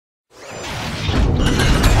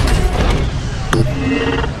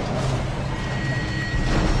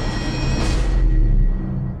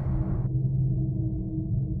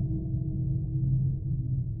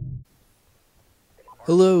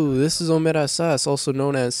Hello, this is Omit, also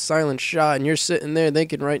known as Silent Shot, and you're sitting there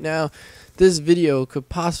thinking right now, this video could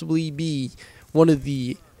possibly be one of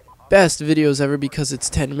the best videos ever because it's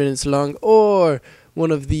 10 minutes long, or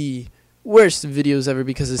one of the worst videos ever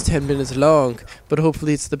because it's 10 minutes long, but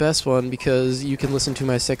hopefully it's the best one because you can listen to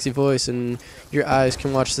my sexy voice and your eyes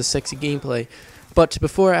can watch the sexy gameplay. But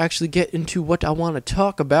before I actually get into what I want to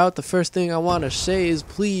talk about, the first thing I want to say is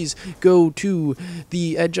please go to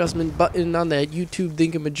the adjustment button on that YouTube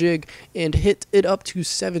thingamajig and hit it up to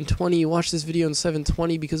 720. Watch this video in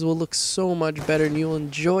 720 because it will look so much better and you'll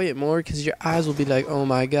enjoy it more because your eyes will be like, oh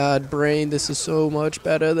my god, brain, this is so much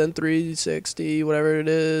better than 360, whatever it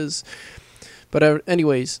is. But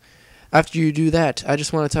anyways, after you do that, I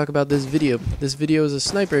just want to talk about this video. This video is a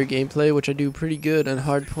sniper gameplay, which I do pretty good on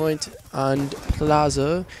Hardpoint and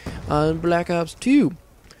Plaza on Black Ops 2.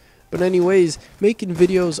 But anyways, making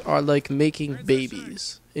videos are like making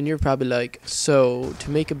babies. And you're probably like, so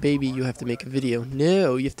to make a baby you have to make a video.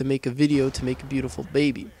 No, you have to make a video to make a beautiful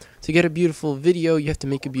baby. To get a beautiful video, you have to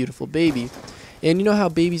make a beautiful baby. And you know how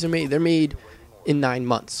babies are made? They're made in 9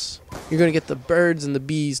 months. You're going to get the birds and the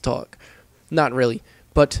bees talk. Not really.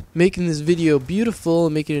 But making this video beautiful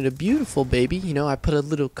and making it a beautiful baby, you know, I put a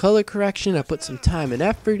little color correction, I put some time and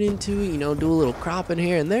effort into it, you know, do a little cropping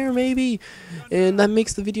here and there maybe, and that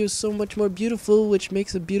makes the video so much more beautiful, which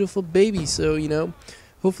makes a beautiful baby. So, you know,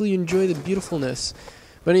 hopefully you enjoy the beautifulness.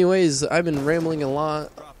 But anyways, I've been rambling a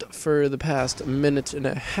lot for the past minute and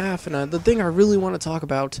a half, and the thing I really want to talk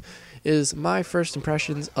about is my first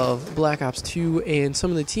impressions of Black Ops 2 and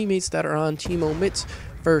some of the teammates that are on Team Omit's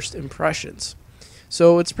first impressions.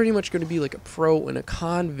 So it's pretty much going to be like a pro and a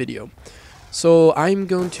con video. So I'm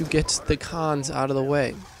going to get the cons out of the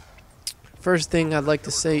way. First thing I'd like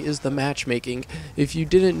to say is the matchmaking. If you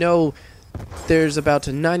didn't know, there's about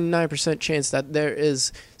a 99% chance that there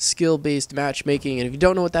is skill-based matchmaking. And if you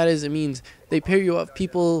don't know what that is, it means they pair you up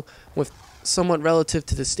people with somewhat relative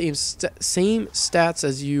to the same stats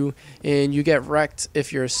as you, and you get wrecked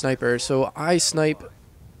if you're a sniper. So I snipe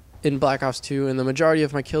in Black Ops 2, and the majority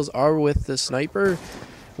of my kills are with the sniper,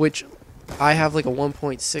 which I have like a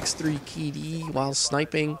 1.63 KD while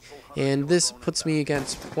sniping, and this puts me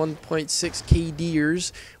against 1.6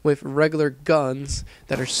 KDers with regular guns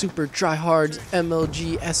that are super tryhards,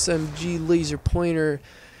 MLG, SMG, laser pointer,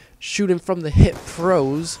 shooting from the hip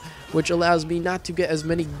pros, which allows me not to get as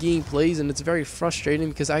many gameplays, and it's very frustrating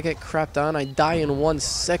because I get crapped on, I die in 1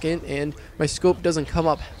 second, and my scope doesn't come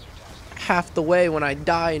up half the way when I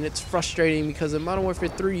die, and it's frustrating because in Modern Warfare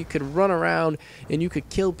 3 you could run around and you could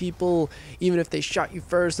kill people even if they shot you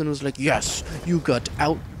first, and it was like, yes, you got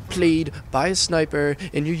outplayed by a sniper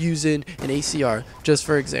and you're using an ACR, just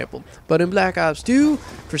for example. But in Black Ops 2,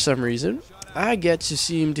 for some reason, I get to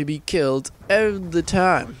seem to be killed all the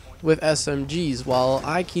time with SMGs, while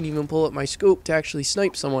I can't even pull up my scope to actually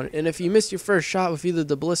snipe someone. And if you miss your first shot with either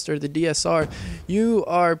the ballista or the DSR, you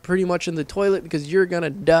are pretty much in the toilet because you're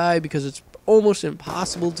gonna die, because it's almost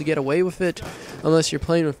impossible to get away with it unless you're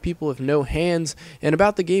playing with people with no hands. And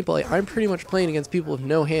about the gameplay, I'm pretty much playing against people with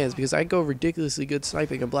no hands because I go ridiculously good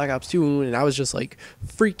sniping in Black Ops 2, and I was just like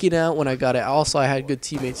freaking out when I got it. Also, I had good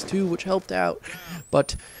teammates too, which helped out.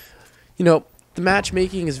 But, you know, the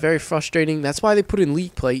matchmaking is very frustrating. That's why they put in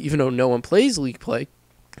league play, even though no one plays league play.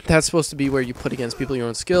 That's supposed to be where you put against people your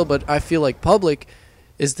own skill, but I feel like public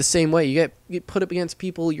is the same way. You get put up against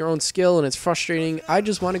people your own skill, and it's frustrating. I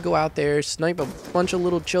just want to go out there, snipe a bunch of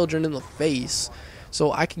little children in the face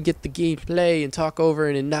so I can get the gameplay and talk over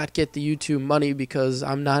it and not get the YouTube money, because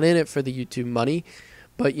I'm not in it for the YouTube money.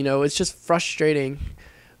 But, you know, it's just frustrating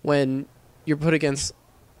when you're put against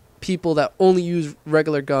people that only use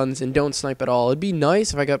regular guns and don't snipe at all. It'd be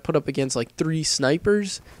nice if I got put up against like 3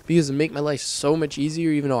 snipers because it'd make my life so much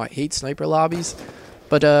easier, even though I hate sniper lobbies.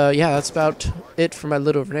 But yeah, that's about it for my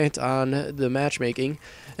little rant on the matchmaking.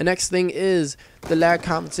 The next thing is the lag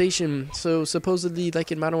compensation. So supposedly,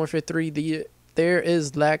 like in Modern Warfare 3, there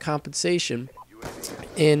is lag compensation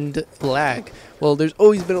and lag. Well, there's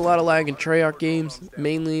always been a lot of lag in Treyarch games,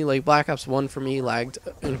 mainly like Black Ops 1 for me lagged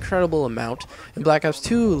an incredible amount, and Black Ops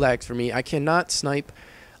 2 lags for me. I cannot snipe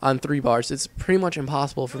on 3 bars. It's pretty much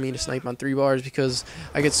impossible for me to snipe on 3 bars because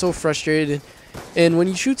I get so frustrated. And when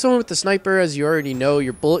you shoot someone with the sniper, as you already know,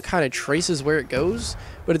 your bullet kind of traces where it goes,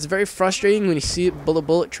 but it's very frustrating when you see it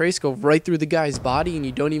bullet trace go right through the guy's body and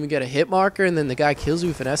you don't even get a hit marker, and then the guy kills you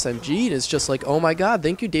with an SMG, and it's just like, oh my god,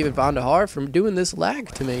 thank you David Von der Haar for doing this lag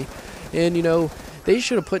to me. And you know, they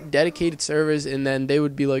should have put dedicated servers, and then they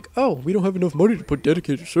would be like, oh, we don't have enough money to put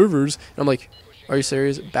dedicated servers. And I'm like, are you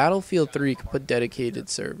serious? Battlefield 3 can put dedicated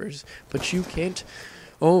servers, but you can't.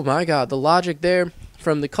 Oh my god, the logic there.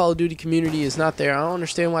 from the Call of Duty community is not there. I don't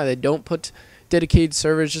understand why they don't put dedicated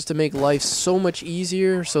servers just to make life so much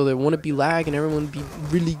easier, so there wouldn't be lag and everyone would be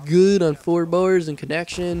really good on 4 bars and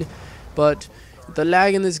connection. But the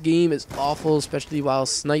lag in this game is awful, especially while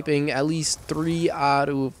sniping. At least 3 out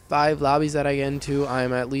of 5 lobbies that I get into,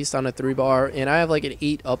 I'm at least on a 3 bar, and I have like an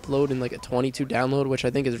 8 upload and like a 22 download, which I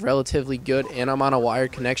think is relatively good, and I'm on a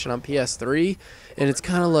wired connection on PS3, and it's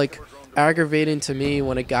kind of like aggravating to me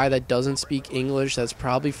when a guy that doesn't speak English, that's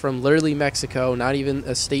probably from literally Mexico, not even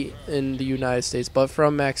a state in the United States, but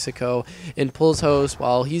from Mexico, and pulls host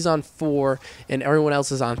while he's on 4 and everyone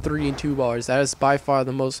else is on 3 and 2 bars. That is by far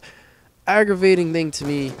the most aggravating thing to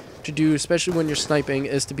me to do, especially when you're sniping,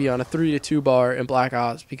 is to be on a 3 to 2 bar in Black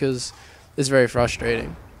Ops, because it's very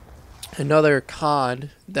frustrating. Another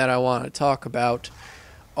con that I want to talk about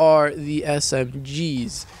are the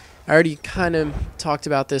SMGs. I already kind of talked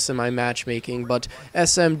about this in my matchmaking, but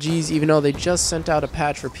SMGs, even though they just sent out a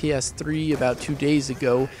patch for PS3 about 2 days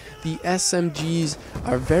ago, the SMGs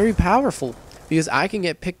are very powerful, because I can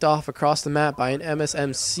get picked off across the map by an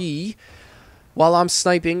MSMC while I'm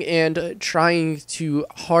sniping and trying to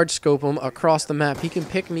hard scope him across the map. He can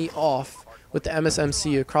pick me off with the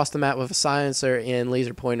MSMC across the map with a silencer and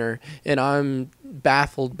laser pointer, and I'm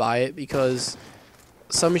baffled by it, because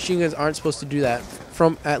submachine guns aren't supposed to do that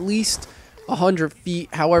from at least 100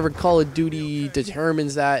 feet. However, Call of Duty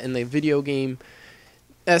determines that in the video game.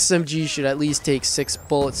 SMG should at least take 6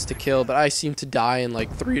 bullets to kill, but I seem to die in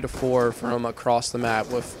like 3 to 4 from across the map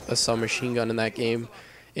with a submachine gun in that game.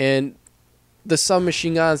 And the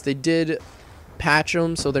submachine guns, they did patch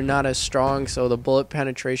them so they're not as strong, so the bullet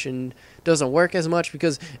penetration doesn't work as much,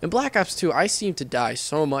 because in Black Ops 2 I seem to die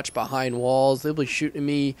so much behind walls. They'll be shooting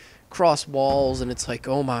me cross walls and it's like,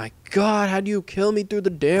 oh my god, how do you kill me through the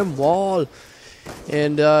damn wall?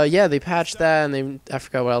 And yeah, they patched that, and I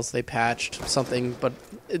forgot what else they patched, something, but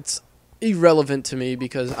it's irrelevant to me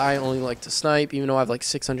because I only like to snipe, even though I have like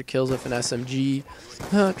 600 kills with an SMG.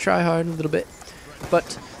 Try hard a little bit.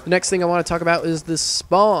 But the next thing I want to talk about is the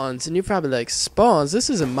spawns. And you're probably like, spawns?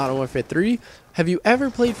 This isn't Modern Warfare 3. Have you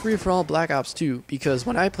ever played Free-for-All Black Ops 2? Because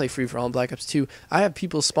when I play Free-for-All in Black Ops 2, I have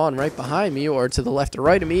people spawn right behind me or to the left or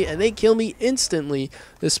right of me, and they kill me instantly.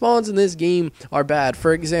 The spawns in this game are bad.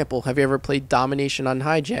 For example, have you ever played Domination on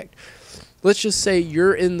Hijacked? Let's just say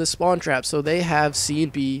you're in the spawn trap, so they have C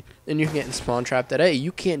and B, and you're getting spawn trapped at A.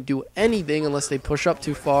 You can't do anything unless they push up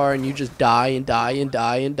too far, and you just die and die and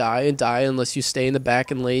die and die and die unless you stay in the back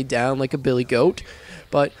and lay down like a billy goat.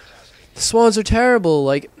 But the spawns are terrible.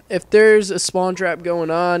 Like, if there's a spawn trap going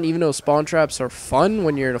on, even though spawn traps are fun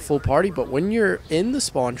when you're in a full party, but when you're in the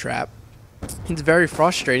spawn trap, it's very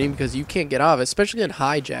frustrating because you can't get off, especially in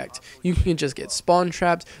Hijacked. You can just get spawn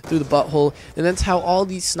trapped through the butthole, and that's how all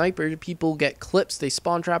these sniper people get clips. They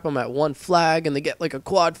spawn trap them at one flag, and they get like a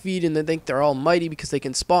quad feed, and they think they're almighty because they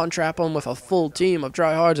can spawn trap them with a full team of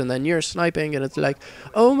tryhards, and then you're sniping, and it's like,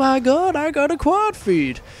 oh my god, I got a quad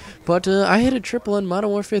feed. But I hit a triple in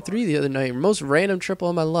Modern Warfare 3 the other night, most random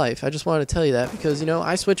triple in my life. I just wanted to tell you that because, you know,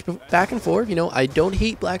 I switch back and forth. You know, I don't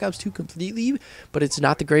hate Black Ops 2 completely, but it's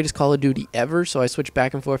not the greatest Call of Duty ever, so I switch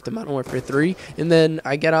back and forth to Modern Warfare 3. And then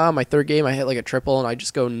I get on my third game, I hit like a triple, and I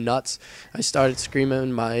just go nuts. I started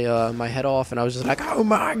screaming my head off, and I was just like, oh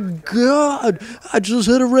my god, I just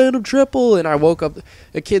hit a random triple. And I woke up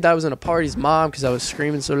a kid that was in a party's mom because I was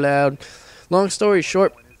screaming so loud. Long story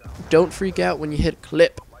short, don't freak out when you hit a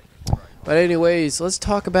clip. But anyways, let's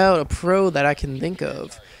talk about a pro that I can think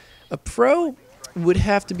of. A pro would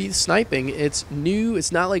have to be the sniping. It's new.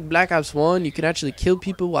 It's not like Black Ops 1. You can actually kill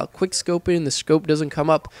people while quick scoping. The scope doesn't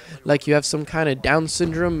come up like you have some kind of Down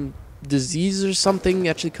syndrome disease or something. It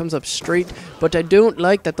actually comes up straight. But I don't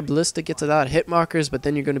like that the ballista gets a lot of hit markers, but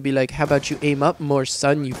then you're going to be like, how about you aim up more,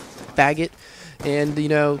 son, you faggot? And, you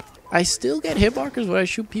know, I still get hit markers when I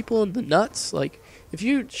shoot people in the nuts. Like, if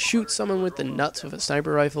you shoot someone with the nuts with a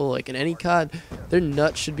sniper rifle, like in any COD, their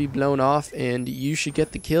nuts should be blown off and you should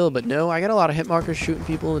get the kill. But no, I got a lot of hit markers shooting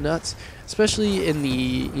people in the nuts, especially in the,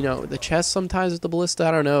 you know, the chest sometimes with the ballista.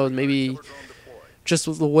 I don't know, maybe just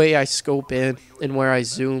the way I scope in and where I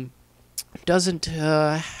zoom doesn't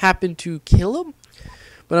happen to kill them.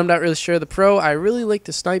 But I'm not really sure. The pro, I really like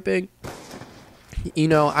the sniping. You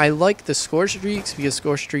know, I like the score streaks because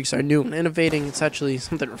score streaks are new and innovating. It's actually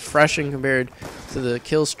something refreshing compared to the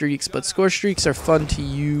kill streaks, but score streaks are fun to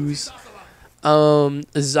use.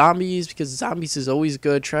 Zombies, because zombies is always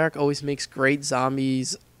good. Treyarch always makes great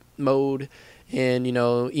zombies mode, and, you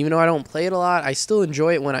know, even though I don't play it a lot, I still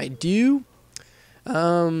enjoy it when I do.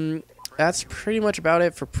 That's pretty much about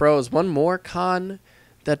it for pros. One more con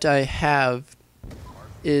that I have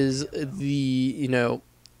is the, you know,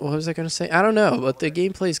 what was I going to say? I don't know, but the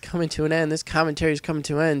gameplay is coming to an end. This commentary is coming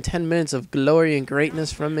to an end. 10 minutes of glory and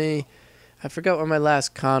greatness from me. I forgot what my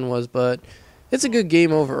last con was, but it's a good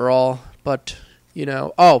game overall. But, you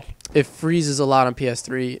know, oh, it freezes a lot on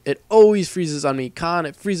PS3. It always freezes on me. Con,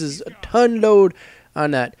 it freezes a ton load on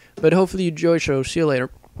that. But hopefully you enjoy the show. See you later.